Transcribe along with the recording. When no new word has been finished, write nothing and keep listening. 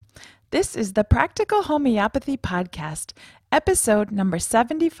This is the Practical Homeopathy Podcast, episode number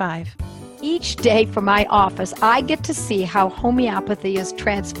 75. Each day from my office, I get to see how homeopathy is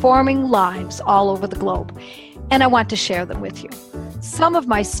transforming lives all over the globe, and I want to share them with you. Some of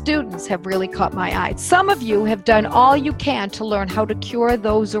my students have really caught my eye. Some of you have done all you can to learn how to cure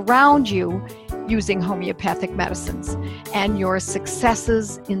those around you using homeopathic medicines, and your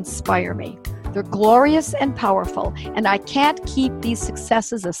successes inspire me. They're glorious and powerful, and I can't keep these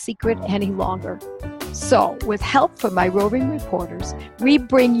successes a secret any longer. So, with help from my roving reporters, we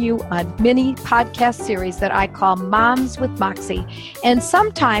bring you a mini podcast series that I call Moms with Moxie, and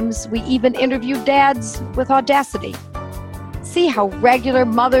sometimes we even interview dads with audacity. See how regular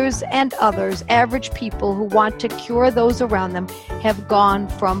mothers and others, average people who want to cure those around them, have gone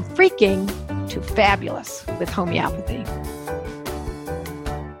from freaking to fabulous with homeopathy.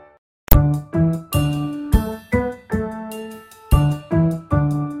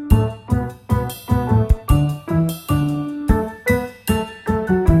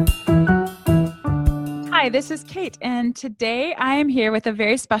 Hi, this is Kate, and today I am here with a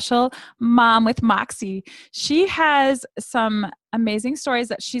very special mom with Moxie. She has some amazing stories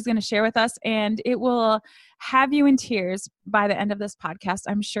that she's going to share with us, and it will have you in tears by the end of this podcast,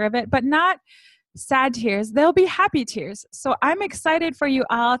 I'm sure of it, but not sad tears. They'll be happy tears. So I'm excited for you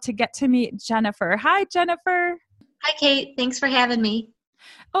all to get to meet Jennifer. Hi, Jennifer. Hi, Kate. Thanks for having me.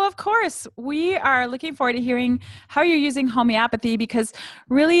 Oh, of course. We are looking forward to hearing how you're using homeopathy because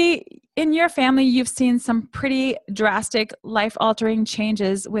really in your family, you've seen some pretty drastic life-altering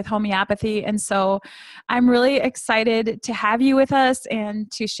changes with homeopathy. And so I'm really excited to have you with us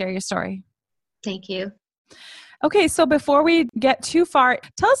and to share your story. Thank you. Okay, so before we get too far,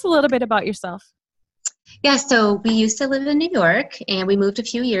 tell us a little bit about yourself. Yeah, so we used to live in New York and we moved a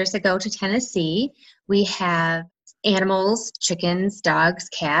few years ago to Tennessee. We have animals, chickens, dogs,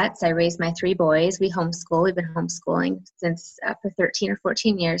 cats. I raised my 3 boys. We homeschool. We've been homeschooling since for 13 or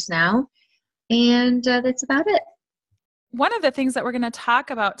 14 years now. And that's about it. One of the things that we're going to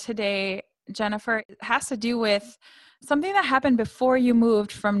talk about today, Jennifer, has to do with something that happened before you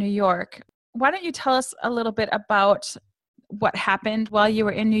moved from New York. Why don't you tell us a little bit about what happened while you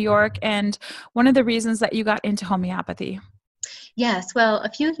were in New York and one of the reasons that you got into homeopathy? Yes, well, a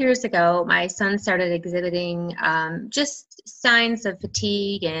few years ago, my son started exhibiting just signs of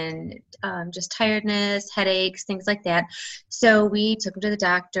fatigue and just tiredness, headaches, things like that. So we took him to the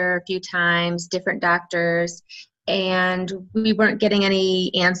doctor a few times, different doctors, and we weren't getting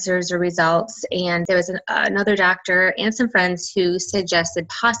any answers or results. And there was another doctor and some friends who suggested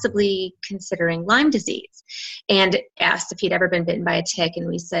possibly considering Lyme disease and asked if he'd ever been bitten by a tick. And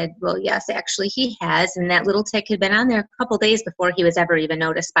we said, well, yes, actually he has. And that little tick had been on there a couple days before he was ever even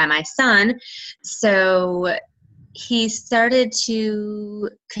noticed by my son. So he started to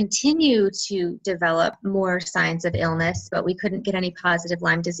continue to develop more signs of illness, but we couldn't get any positive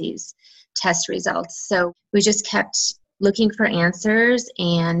Lyme disease test results. So we just kept looking for answers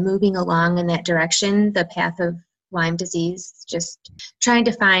and moving along in that direction, the path of Lyme disease, just trying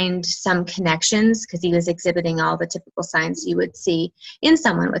to find some connections because he was exhibiting all the typical signs you would see in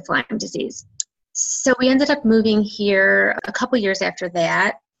someone with Lyme disease. So we ended up moving here a couple years after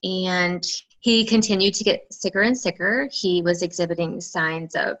that, and he continued to get sicker and sicker. He was exhibiting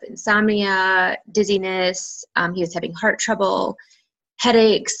signs of insomnia, dizziness. He was having heart trouble,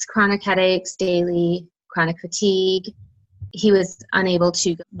 headaches, chronic headaches, daily chronic fatigue. He was unable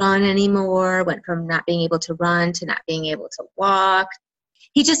to run anymore, went from not being able to run to not being able to walk.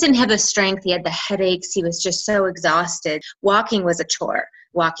 He just didn't have the strength. He had the headaches. He was just so exhausted. Walking was a chore.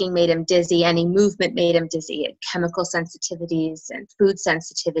 Walking made him dizzy. Any movement made him dizzy. He had chemical sensitivities and food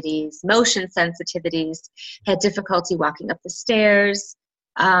sensitivities, motion sensitivities, had difficulty walking up the stairs.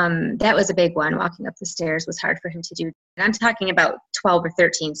 That was a big one. Walking up the stairs was hard for him to do. And I'm talking about 12 or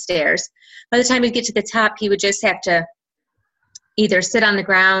 13 stairs. By the time we'd get to the top, he would just have to either sit on the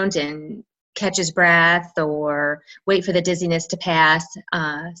ground and catch his breath or wait for the dizziness to pass.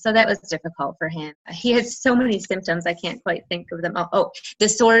 So that was difficult for him. He had so many symptoms, I can't quite think of them. Oh, the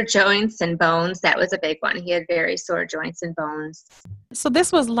sore joints and bones, that was a big one. He had very sore joints and bones. So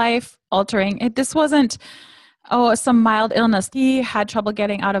this was life-altering. This wasn't some mild illness. He had trouble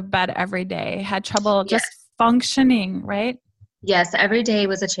getting out of bed every day, had trouble just functioning, right? Yes, every day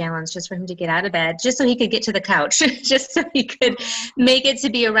was a challenge just for him to get out of bed, just so he could get to the couch, just so he could make it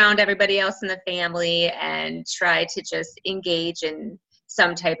to be around everybody else in the family and try to just engage in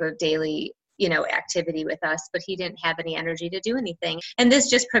some type of daily, activity with us. But he didn't have any energy to do anything. And this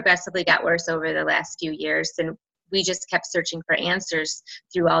just progressively got worse over the last few years. And we just kept searching for answers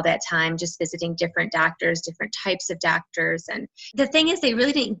through all that time, just visiting different doctors, different types of doctors. And the thing is, they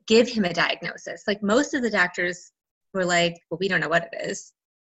really didn't give him a diagnosis. Like most of the doctors were like, well, we don't know what it is.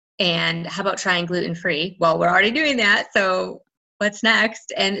 And how about trying gluten-free? Well, we're already doing that. So what's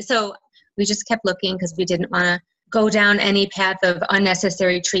next? And so we just kept looking because we didn't want to go down any path of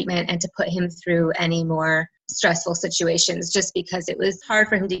unnecessary treatment and to put him through any more stressful situations, just because it was hard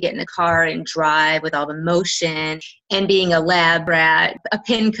for him to get in the car and drive with all the motion, and being a lab rat, a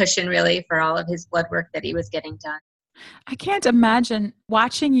pincushion really for all of his blood work that he was getting done. I can't imagine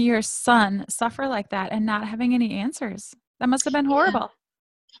watching your son suffer like that and not having any answers. That must have been horrible.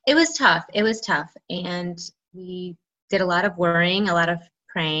 Yeah. It was tough. It was tough. And we did a lot of worrying, a lot of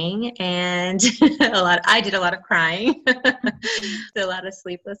praying, and I did a lot of crying. A lot of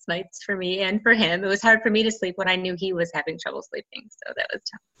sleepless nights for me and for him. It was hard for me to sleep when I knew he was having trouble sleeping. So that was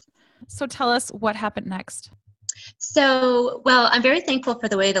tough. So tell us what happened next. So, well, I'm very thankful for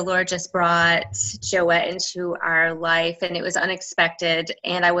the way the Lord just brought Joette into our life, and it was unexpected,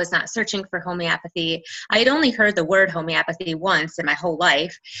 and I was not searching for homeopathy. I had only heard the word homeopathy once in my whole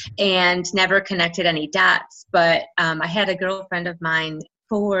life and never connected any dots, but I had a girlfriend of mine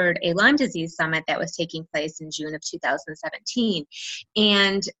forward a Lyme disease summit that was taking place in June of 2017,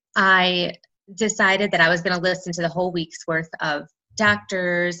 and I decided that I was going to listen to the whole week's worth of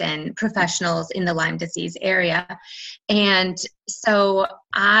doctors and professionals in the Lyme disease area. And so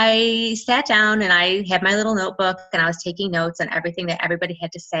I sat down and I had my little notebook and I was taking notes on everything that everybody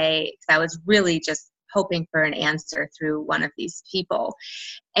had to say, because I was really just hoping for an answer through one of these people.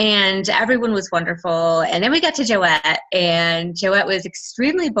 And everyone was wonderful. And then we got to Joette, and Joette was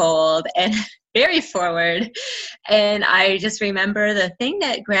extremely bold and very forward. And I just remember the thing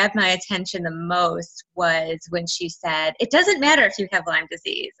that grabbed my attention the most was when she said, "It doesn't matter if you have Lyme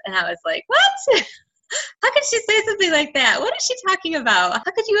disease." And I was like, what? How could she say something like that? What is she talking about?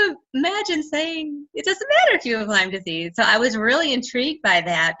 How could you imagine saying it doesn't matter if you have Lyme disease? So I was really intrigued by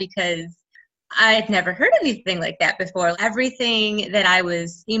that, because I had never heard anything like that before. Everything that I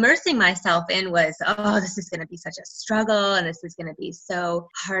was immersing myself in was, oh, this is going to be such a struggle, and this is going to be so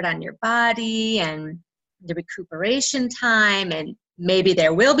hard on your body, and the recuperation time, and maybe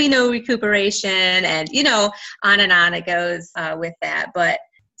there will be no recuperation, and, on and on it goes with that. But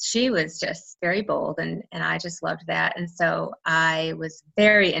she was just very bold, and I just loved that. And so I was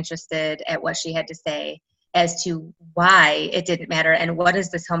very interested at what she had to say as to why it didn't matter and what is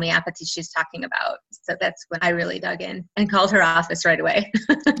this homeopathy she's talking about. So that's when I really dug in and called her office right away.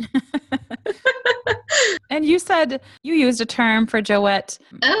 And you said you used a term for Joette.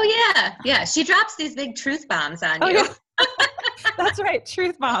 Oh, yeah. Yeah. She drops these big truth bombs on you. Yeah. That's right.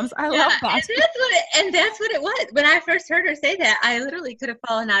 Truth bombs. I love that. And that's what it was. When I first heard her say that, I literally could have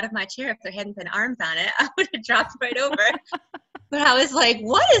fallen out of my chair if there hadn't been arms on it. I would have dropped right over. But I was like,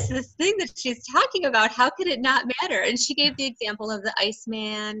 what is this thing that she's talking about? How could it not matter? And she gave the example of the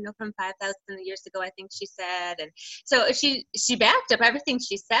Iceman from 5,000 years ago, I think she said. And so she backed up everything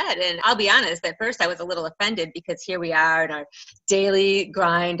she said. And I'll be honest, at first I was a little offended, because here we are in our daily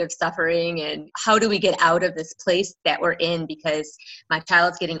grind of suffering. And how do we get out of this place that we're in? Because my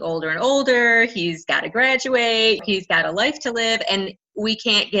child's getting older and older. He's got to graduate. He's got a life to live. And we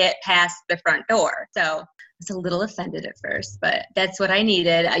can't get past the front door. So I was a little offended at first, but that's what I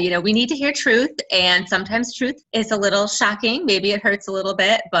needed. We need to hear truth, and sometimes truth is a little shocking. Maybe it hurts a little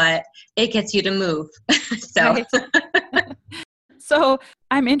bit, but it gets you to move. So. Right. So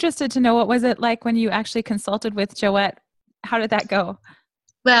I'm interested to know, what was it like when you actually consulted with Joette? How did that go?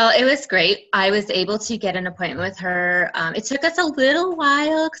 Well, it was great. I was able to get an appointment with her. It took us a little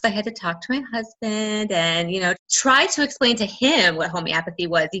while because I had to talk to my husband and, try to explain to him what homeopathy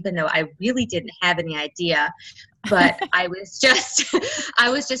was, even though I really didn't have any idea. But I was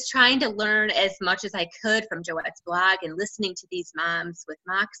just trying to learn as much as I could from Joette's blog and listening to these Moms with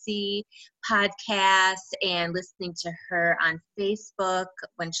Moxie podcasts and listening to her on Facebook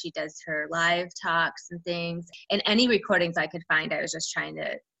when she does her live talks and things. And any recordings I could find, I was just trying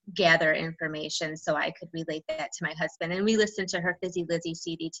to gather information so I could relate that to my husband. And we listened to her Fizzy Lizzy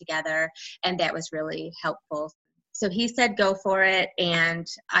CD together, and that was really helpful. So he said, go for it. And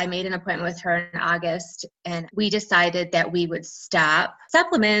I made an appointment with her in August, and we decided that we would stop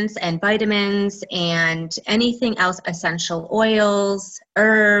supplements and vitamins and anything else, essential oils,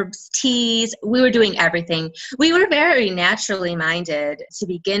 herbs, teas. We were doing everything. We were very naturally minded to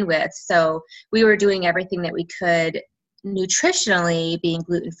begin with. So we were doing everything that we could nutritionally, being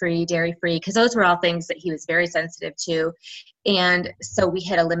gluten-free, dairy-free, because those were all things that he was very sensitive to. And so we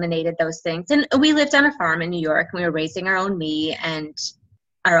had eliminated those things. And we lived on a farm in New York, and we were raising our own meat. And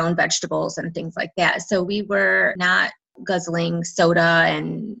our own vegetables and things like that. So we were not guzzling soda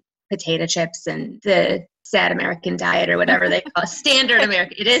and potato chips and the sad American diet or whatever they call it. Standard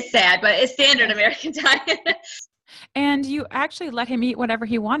American. It is sad, but it's standard American diet. And you actually let him eat whatever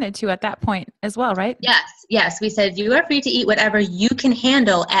he wanted to at that point as well, right? Yes. We said, you are free to eat whatever you can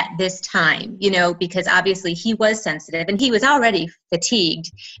handle at this time, because obviously he was sensitive and he was already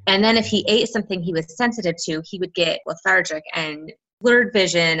fatigued. And then if he ate something he was sensitive to, he would get lethargic and blurred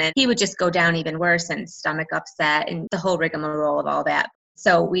vision, and he would just go down even worse and stomach upset and the whole rigmarole of all that.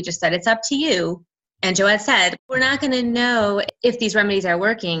 So we just said, it's up to you. And Joette said, we're not going to know if these remedies are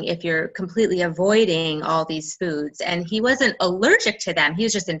working if you're completely avoiding all these foods. And he wasn't allergic to them. He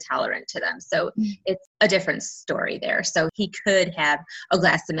was just intolerant to them. So it's a different story there. So he could have a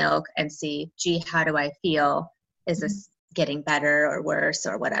glass of milk and see, gee, how do I feel? Is this getting better or worse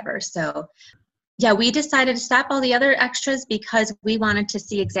or whatever? So yeah, we decided to stop all the other extras because we wanted to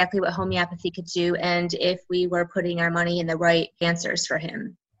see exactly what homeopathy could do and if we were putting our money in the right answers for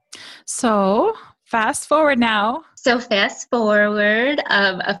him. So fast forward now. So fast forward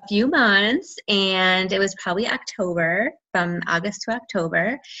a few months, and it was probably October, from August to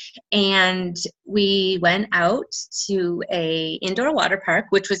October, and we went out to a indoor water park,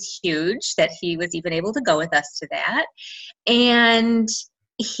 which was huge that he was even able to go with us to that. And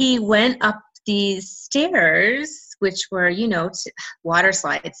he went up these stairs, which were, water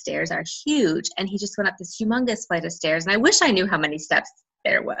slide stairs are huge, and he just went up this humongous flight of stairs, and I wish I knew how many steps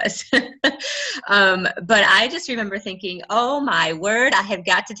there was. But I just remember thinking, oh my word, I have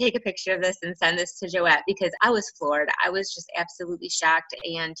got to take a picture of this and send this to Joette because I was floored. I was just absolutely shocked,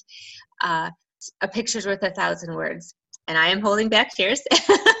 and a picture's worth 1,000 words. And I am holding back tears.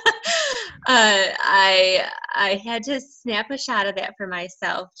 I had to snap a shot of that for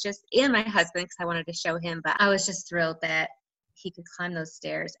myself, and my husband, because I wanted to show him. But I was just thrilled that he could climb those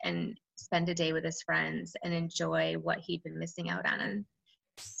stairs and spend a day with his friends and enjoy what he'd been missing out on in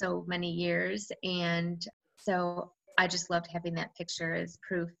so many years. And so I just loved having that picture as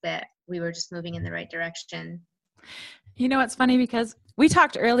proof that we were just moving in the right direction. It's funny because we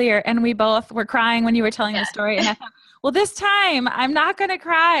talked earlier and we both were crying when you were telling the story. And I thought, well, this time I'm not going to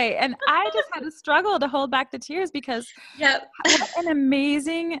cry. And I just had to struggle to hold back the tears because what an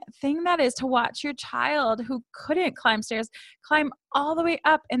amazing thing that is to watch your child who couldn't climb stairs climb all the way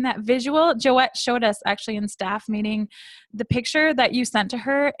up. And that visual, Joette showed us actually in staff meeting the picture that you sent to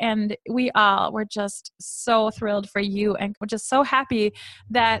her. And we all were just so thrilled for you and we're just so happy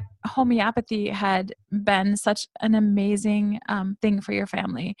that homeopathy had been such an amazing thing for your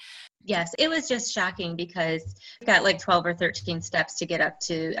family. Yes, it was just shocking because we got like 12 or 13 steps to get up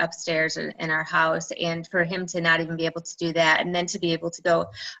to upstairs in our house, and for him to not even be able to do that, and then to be able to go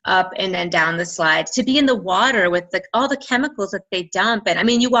up and then down the slide, to be in the water with all the chemicals that they dump. And I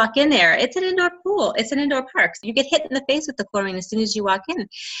mean, you walk in there, it's an indoor pool, it's an indoor park. So you get hit in the face with the chlorine as soon as you walk in.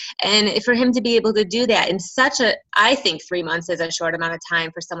 And for him to be able to do that in I think 3 months is a short amount of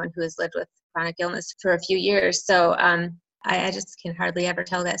time for someone who has lived with chronic illness for a few years. So, I just can hardly ever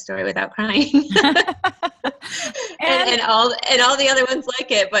tell that story without crying. and all the other ones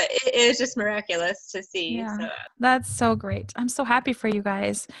like it, but it was just miraculous to see. Yeah, so. That's so great. I'm so happy for you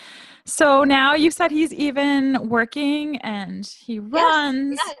guys. So now you said he's even working and he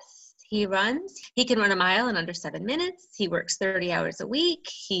runs. Yes. He runs. He can run a mile in under 7 minutes. He works 30 hours a week.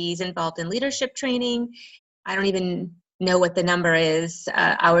 He's involved in leadership training. I don't even know what the number is,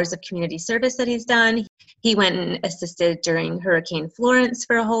 hours of community service that he's done. He went and assisted during Hurricane Florence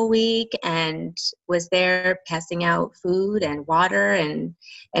for a whole week and was there passing out food and water and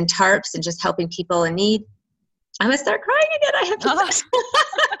tarps and just helping people in need. I'm going to start crying again. I have to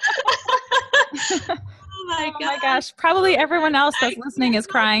Oh my gosh. Probably everyone else that's listening is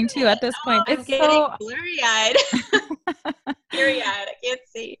crying too at this point. I'm getting blurry-eyed. Teary-eyed. I can't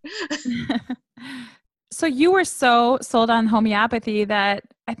see. So you were so sold on homeopathy that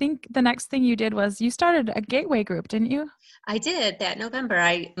I think the next thing you did was you started a gateway group, didn't you? I did. That November,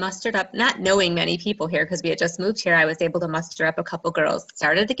 I mustered up, not knowing many people here because we had just moved here, I was able to muster up a couple girls.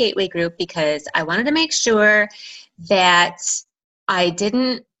 Started the gateway group because I wanted to make sure that I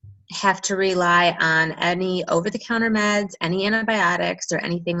didn't have to rely on any over-the-counter meds, any antibiotics, or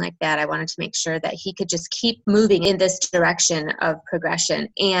anything like that. I wanted to make sure that he could just keep moving in this direction of progression.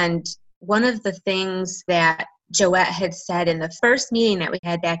 And one of the things that Joette had said in the first meeting that we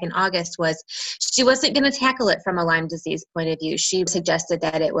had back in August was she wasn't going to tackle it from a Lyme disease point of view. She suggested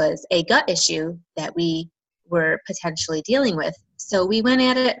that it was a gut issue that we were potentially dealing with. So we went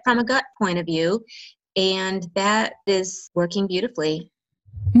at it from a gut point of view, and that is working beautifully.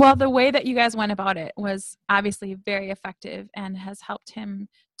 Well, the way that you guys went about it was obviously very effective and has helped him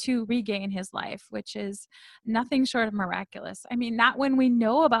to regain his life, which is nothing short of miraculous. I mean, not when we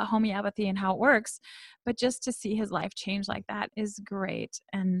know about homeopathy and how it works, but just to see his life change like that is great.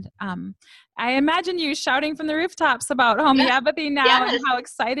 And I imagine you shouting from the rooftops about homeopathy now and how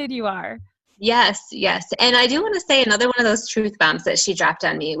excited you are. Yes, yes. And I do want to say another one of those truth bombs that she dropped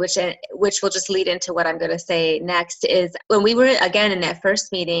on me, which will just lead into what I'm going to say next, is when we were, again, in that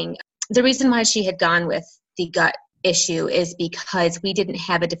first meeting, the reason why she had gone with the gut issue is because we didn't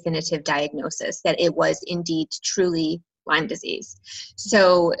have a definitive diagnosis that it was indeed truly Lyme disease.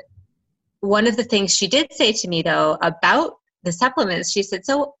 So one of the things she did say to me, though, about the supplements, she said,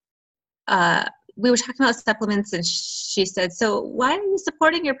 we were talking about supplements, and she said, so why are you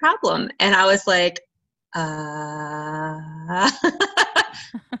supporting your problem? And I was like, I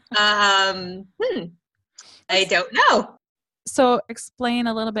don't know. So explain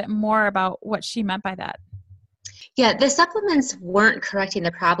a little bit more about what she meant by that. Yeah, the supplements weren't correcting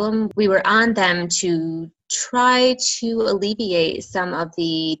the problem. We were on them to try to alleviate some of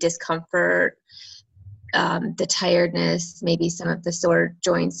the discomfort, the tiredness, maybe some of the sore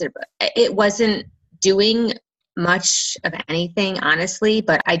joints. It wasn't doing much of anything, honestly,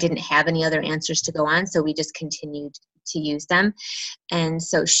 but I didn't have any other answers to go on, so we just continued to use them. And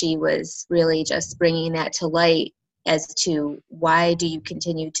so she was really just bringing that to light as to why do you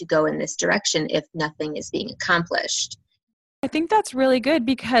continue to go in this direction if nothing is being accomplished. I think that's really good,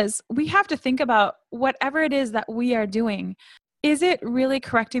 because we have to think about whatever it is that we are doing. Is it really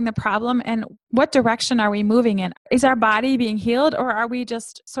correcting the problem, and what direction are we moving in? Is our body being healed, or are we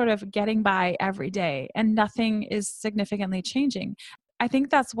just sort of getting by every day and nothing is significantly changing? I think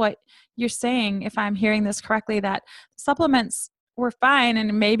that's what you're saying, if I'm hearing this correctly, that supplements were fine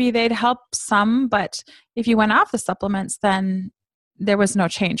and maybe they'd help some, but if you went off the supplements, then there was no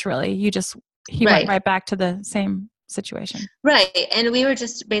change really. He went right back to the same situation. Right. And we were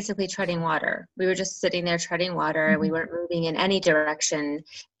just basically treading water. We were just sitting there treading water. Mm-hmm. We weren't moving in any direction.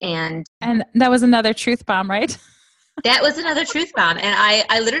 And that was another truth bomb, right? That was another truth bomb. And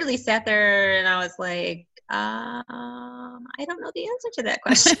I literally sat there and I was like, I don't know the answer to that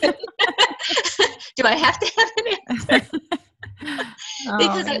question. Do I have to have an answer?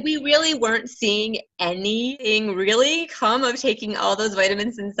 Because we really weren't seeing anything really come of taking all those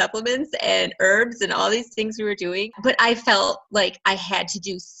vitamins and supplements and herbs and all these things we were doing. But I felt like I had to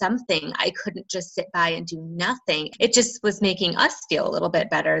do something. I couldn't just sit by and do nothing. It just was making us feel a little bit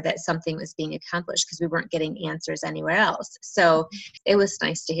better that something was being accomplished because we weren't getting answers anywhere else. So it was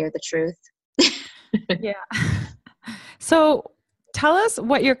nice to hear the truth. Yeah. So tell us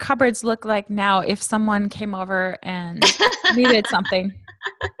what your cupboards look like now if someone came over and needed something.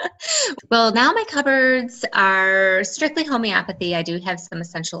 Well, now my cupboards are strictly homeopathy. I do have some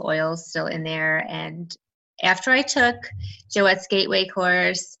essential oils still in there. And after I took Joette's Gateway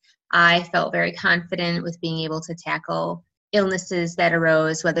course, I felt very confident with being able to tackle illnesses that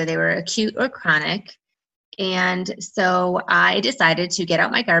arose, whether they were acute or chronic. And so I decided to get out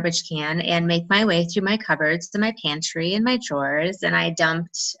my garbage can and make my way through my cupboards to my pantry and my drawers. And I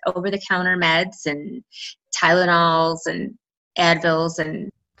dumped over-the-counter meds and Tylenols and Advils and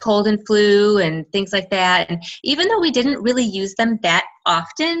cold and flu and things like that. And even though we didn't really use them that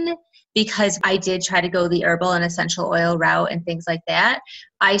often, because I did try to go the herbal and essential oil route and things like that,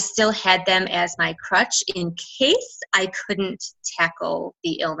 I still had them as my crutch in case I couldn't tackle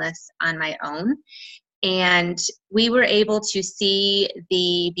the illness on my own. And we were able to see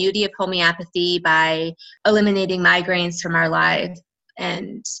the beauty of homeopathy by eliminating migraines from our life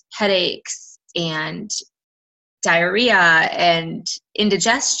and headaches and diarrhea and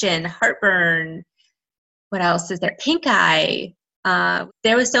indigestion, heartburn. What else is there? Pink eye.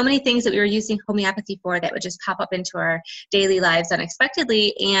 There was so many things that we were using homeopathy for that would just pop up into our daily lives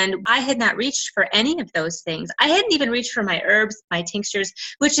unexpectedly. And I had not reached for any of those things. I hadn't even reached for my herbs, my tinctures,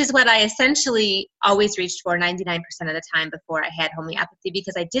 which is what I essentially always reached for 99% of the time before I had homeopathy,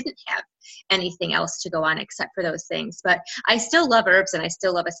 because I didn't have anything else to go on except for those things. But I still love herbs and I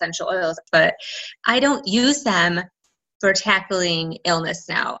still love essential oils, but I don't use them for tackling illness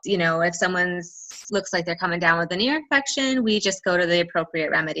now. You know, if someone's looks like they're coming down with an ear infection, we just go to the appropriate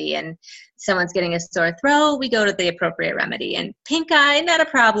remedy. And someone's getting a sore throat, we go to the appropriate remedy. And pink eye, not a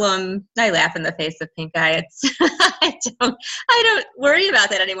problem. I laugh in the face of pink eye. I don't worry about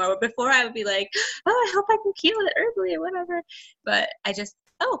that anymore. But before I would be like, oh, I hope I can heal it herbally or whatever. But I just,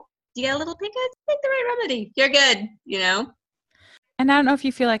 you got a little pink eye? Take the right remedy. You're good, you know? And I don't know if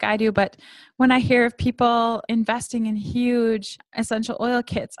you feel like I do, but when I hear of people investing in huge essential oil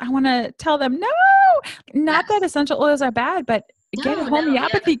kits, I want to tell them, no, not that essential oils are bad, but get a No, yeah.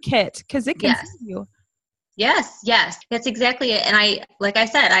 homeopathy kit because it can Yes. save you. Yes, that's exactly it. And like I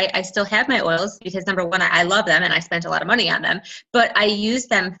said, I still have my oils because number one, I love them and I spent a lot of money on them, but I use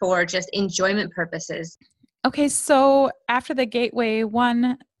them for just enjoyment purposes. Okay, so after the Gateway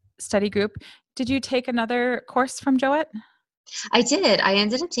 1 study group, did you take another course from Joette? I did. I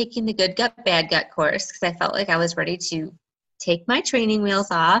ended up taking the Good Gut, Bad Gut course because I felt like I was ready to take my training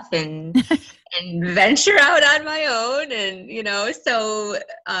wheels off and venture out on my own. And, so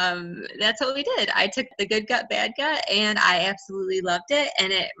that's what we did. I took the Good Gut, Bad Gut, and I absolutely loved it.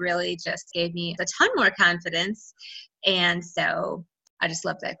 And it really just gave me a ton more confidence. And so I just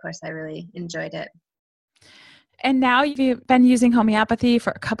loved that course. I really enjoyed it. And now you've been using homeopathy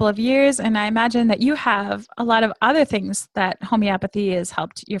for a couple of years, and I imagine that you have a lot of other things that homeopathy has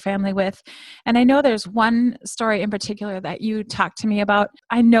helped your family with. And I know there's one story in particular that you talked to me about.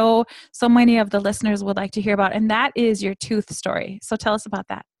 I know so many of the listeners would like to hear about, and that is your tooth story. So tell us about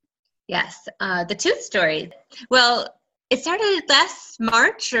that. Yes, the tooth story. Well, it started last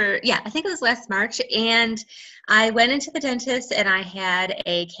March, I think it was last March, and I went into the dentist and I had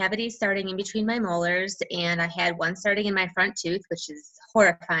a cavity starting in between my molars, and I had one starting in my front tooth, which is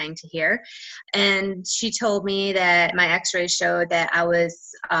horrifying to hear. And she told me that my x-rays showed that I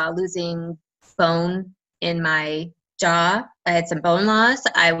was losing bone in my jaw. I had some bone loss.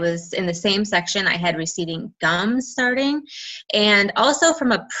 I was in the same section. I had receding gums starting. And also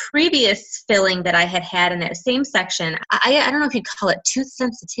from a previous filling that I had in that same section, I don't know if you'd call it tooth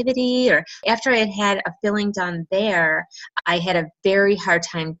sensitivity, or after I had a filling done there, I had a very hard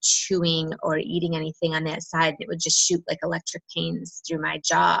time chewing or eating anything on that side. It would just shoot like electric pains through my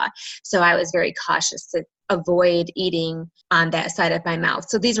jaw. So I was very cautious to avoid eating on that side of my mouth.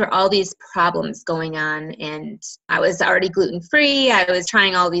 So these were all these problems going on, and I was already gluten-free. I was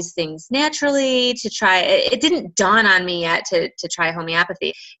trying all these things naturally to try. It didn't dawn on me yet to try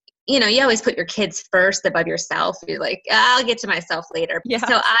homeopathy. You always put your kids first above yourself. You're like, I'll get to myself later. Yeah.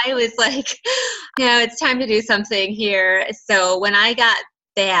 So I was like, it's time to do something here. So when I got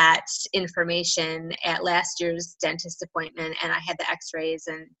that information at last year's dentist appointment, and I had the x-rays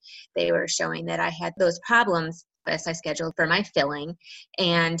and they were showing that I had those problems, as I scheduled for my filling,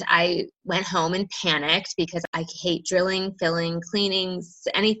 and I went home and panicked because I hate drilling, filling, cleanings,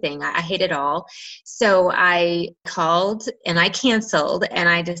 anything. I hate it all. So I called and I canceled, and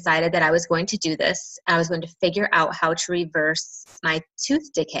I decided that I was going to do this. I was going to figure out how to reverse my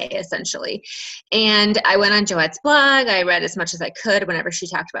tooth decay, essentially. And I went on Joette's blog. I read as much as I could whenever she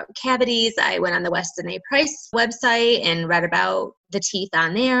talked about cavities. I went on the Weston A. Price website and read about the teeth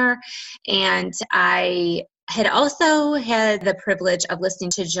on there. And I had also had the privilege of listening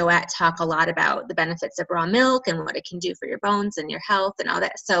to Joette talk a lot about the benefits of raw milk and what it can do for your bones and your health and all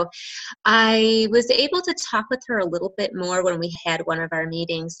that. So I was able to talk with her a little bit more when we had one of our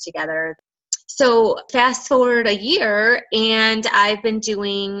meetings together. So fast forward a year, and I've been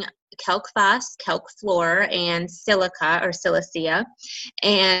doing Calc Phos, Calc Fluor, and Silica or Silicea,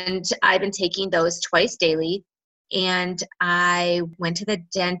 and I've been taking those twice daily. And I went to the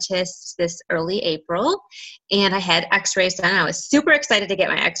dentist this early April, and I had x-rays done. I was super excited to get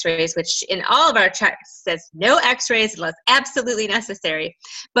my x-rays, which in all of our checks says no x-rays unless absolutely necessary.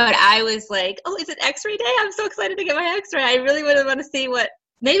 But I was like, oh, is it x-ray day? I'm so excited to get my x-ray. I really would want to see what,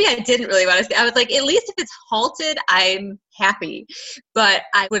 maybe I didn't really want to see. I was like, at least if it's halted, I'm happy. But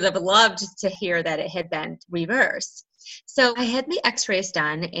I would have loved to hear that it had been reversed. So I had the x-rays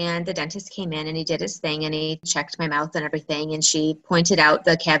done, and the dentist came in and he did his thing and he checked my mouth and everything. And she pointed out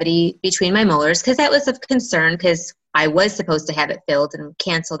the cavity between my molars because that was of concern because I was supposed to have it filled and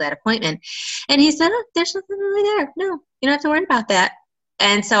cancel that appointment. And he said, oh, there's nothing really there. No, you don't have to worry about that.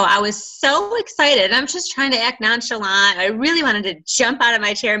 And so I was so excited. I'm just trying to act nonchalant. I really wanted to jump out of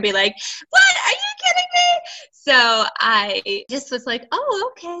my chair and be like, what? Are you kidding me? So I just was like,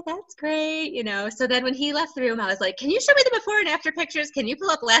 oh, okay, that's great. So then when he left the room, I was like, can you show me the before and after pictures? Can you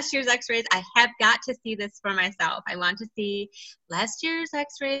pull up last year's x-rays? I have got to see this for myself. I want to see last year's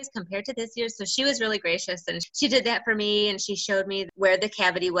x-rays compared to this year's. So she was really gracious, and she did that for me, and she showed me where the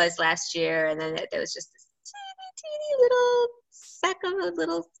cavity was last year. And then there was just this teeny little speck of a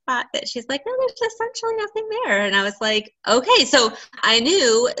little spot that she's like, no, there's essentially nothing there. And I was like, okay. So I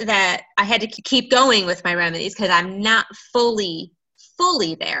knew that I had to keep going with my remedies because I'm not fully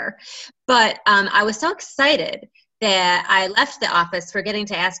there. But I was so excited that I left the office forgetting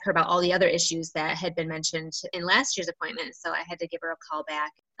to ask her about all the other issues that had been mentioned in last year's appointment. So I had to give her a call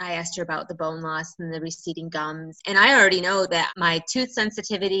back. I asked her about the bone loss and the receding gums. And I already know that my tooth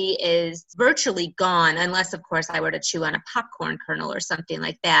sensitivity is virtually gone, unless, of course, I were to chew on a popcorn kernel or something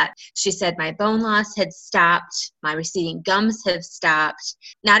like that. She said my bone loss had stopped. My receding gums have stopped.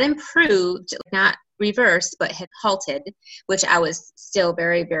 Not improved, not reversed, but had halted, which I was still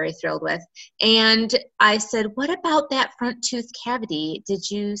very, very thrilled with. And I said, what about that front tooth cavity? Did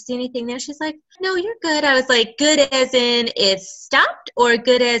you see anything there? She's like, no, you're good. I was like, good as in it's stopped, or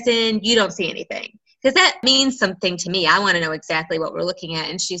good as in you don't see anything? Because that means something to me. I want to know exactly what we're looking at.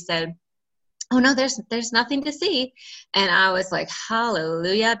 And she said, oh no, there's nothing to see. And I was like,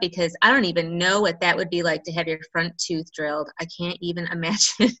 hallelujah, because I don't even know what that would be like to have your front tooth drilled. I can't even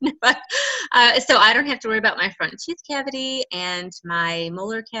imagine. But so I don't have to worry about my front tooth cavity, and my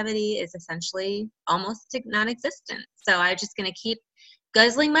molar cavity is essentially almost non-existent. So I'm just going to keep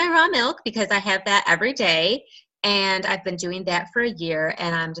guzzling my raw milk because I have that every day. And I've been doing that for a year,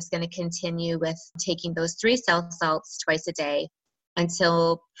 and I'm just going to continue with taking those 3 cell salts twice a day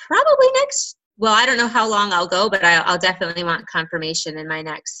until probably well, I don't know how long I'll go, but I'll definitely want confirmation in my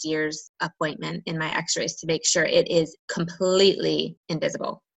next year's appointment in my x-rays to make sure it is completely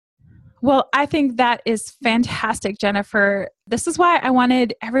invisible. Well, I think that is fantastic, Jennifer. This is why I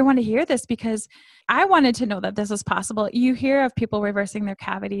wanted everyone to hear this, because I wanted to know that this is possible. You hear of people reversing their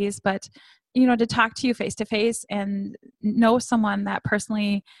cavities, but to talk to you face to face and know someone that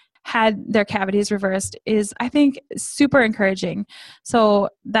personally had their cavities reversed is, I think, super encouraging. So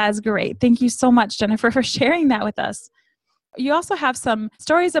that's great. Thank you so much, Jennifer, for sharing that with us. You also have some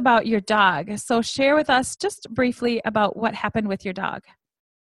stories about your dog. So share with us just briefly about what happened with your dog.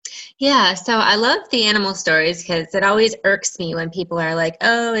 Yeah, so I love the animal stories because it always irks me when people are like,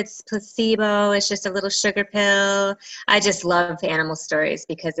 oh, it's placebo, it's just a little sugar pill. I just love animal stories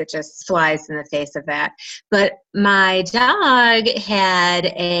because it just flies in the face of that. But my dog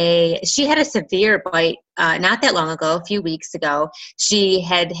she had a severe bite not that long ago, a few weeks ago. She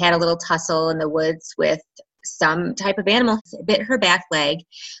had a little tussle in the woods with some type of animal, bit her back leg,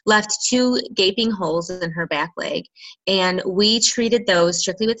 left 2 gaping holes in her back leg, and we treated those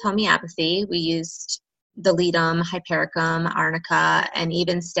strictly with homeopathy. We used the ledum, hypericum, arnica, and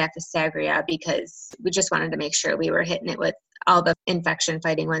even staphylococcus aureus because we just wanted to make sure we were hitting it with all the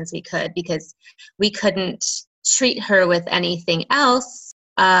infection-fighting ones we could, because we couldn't treat her with anything else,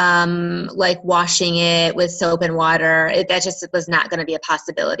 like washing it with soap and water. That just was not going to be a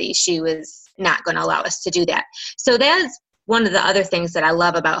possibility. She was not going to allow us to do that. So that's one of the other things that I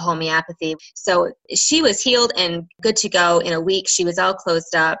love about homeopathy. So she was healed and good to go in a week. She was all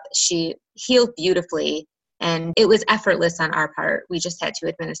closed up. She healed beautifully, and it was effortless on our part. We just had to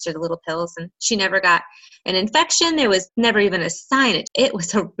administer the little pills, and she never got an infection. There was never even a sign. It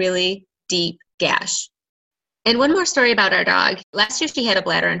was a really deep gash. And one more story about our dog. Last year she had a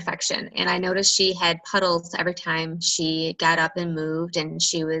bladder infection, and I noticed she had puddles every time she got up and moved, and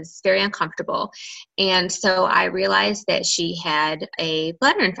she was very uncomfortable. And so I realized that she had a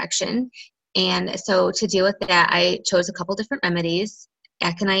bladder infection. And so to deal with that, I chose a couple different remedies,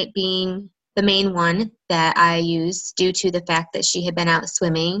 aconite being the main one that I used due to the fact that she had been out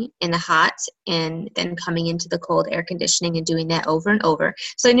swimming in the hot and then coming into the cold air conditioning and doing that over and over.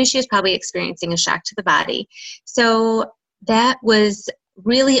 So I knew she was probably experiencing a shock to the body. So that was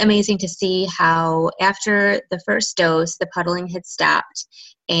really amazing to see how after the first dose, the puddling had stopped,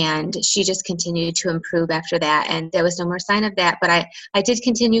 and she just continued to improve after that. And there was no more sign of that. But I did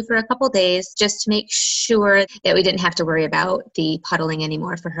continue for a couple days just to make sure that we didn't have to worry about the puddling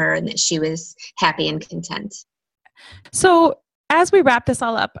anymore for her, and that she was happy and content. So as we wrap this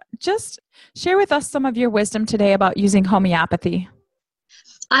all up, just share with us some of your wisdom today about using homeopathy.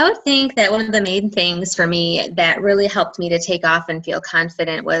 I would think that one of the main things for me that really helped me to take off and feel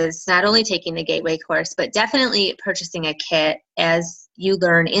confident was not only taking the Gateway course, but definitely purchasing a kit, as you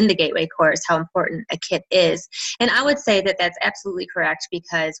learn in the Gateway course how important a kit is. And I would say that that's absolutely correct,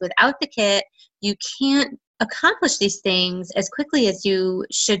 because without the kit, you can't accomplish these things as quickly as you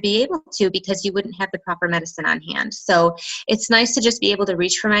should be able to, because you wouldn't have the proper medicine on hand. So it's nice to just be able to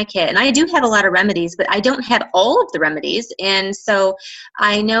reach for my kit. And I do have a lot of remedies, but I don't have all of the remedies. And so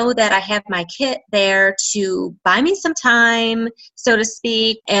I know that I have my kit there to buy me some time, so to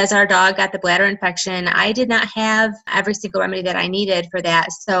speak. As our dog got the bladder infection, I did not have every single remedy that I needed for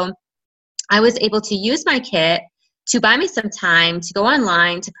that. So I was able to use my kit to buy me some time to go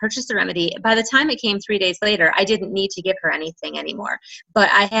online to purchase the remedy. By the time it came 3 days later, I didn't need to give her anything anymore. But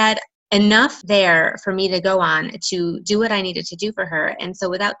I had enough there for me to go on to do what I needed to do for her. And so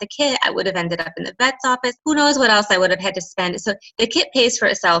without the kit, I would have ended up in the vet's office. Who knows what else I would have had to spend. So the kit pays for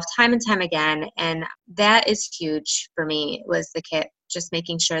itself time and time again. And that is huge for me, was the kit, just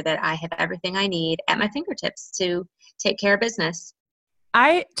making sure that I have everything I need at my fingertips to take care of business.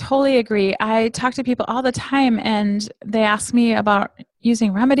 I totally agree. I talk to people all the time and they ask me about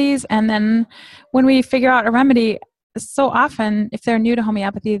using remedies. And then when we figure out a remedy, so often if they're new to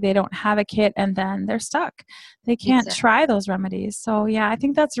homeopathy, they don't have a kit and then they're stuck. They can't try those remedies. So yeah, I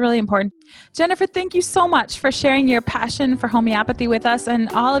think that's really important. Jennifer, thank you so much for sharing your passion for homeopathy with us and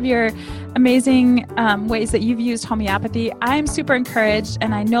all of your amazing ways that you've used homeopathy. I'm super encouraged,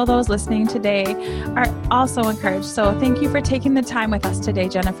 and I know those listening today are also encouraged. So thank you for taking the time with us today,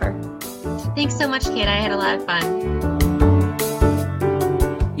 Jennifer. Thanks so much, Kate. I had a lot of fun.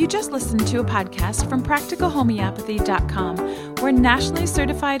 You just listened to a podcast from PracticalHomeopathy.com, where nationally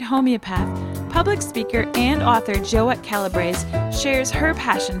certified homeopath, public speaker, and author Joette Calabrese shares her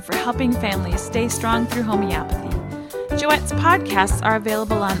passion for helping families stay strong through homeopathy. Joette's podcasts are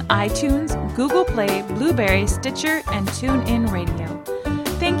available on iTunes, Google Play, Blueberry, Stitcher, and TuneIn Radio.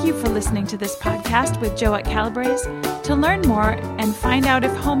 Thank you for listening to this podcast with Joette Calabrese. To learn more and find out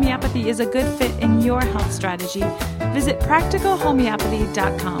if homeopathy is a good fit in your health strategy, visit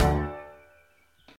PracticalHomeopathy.com.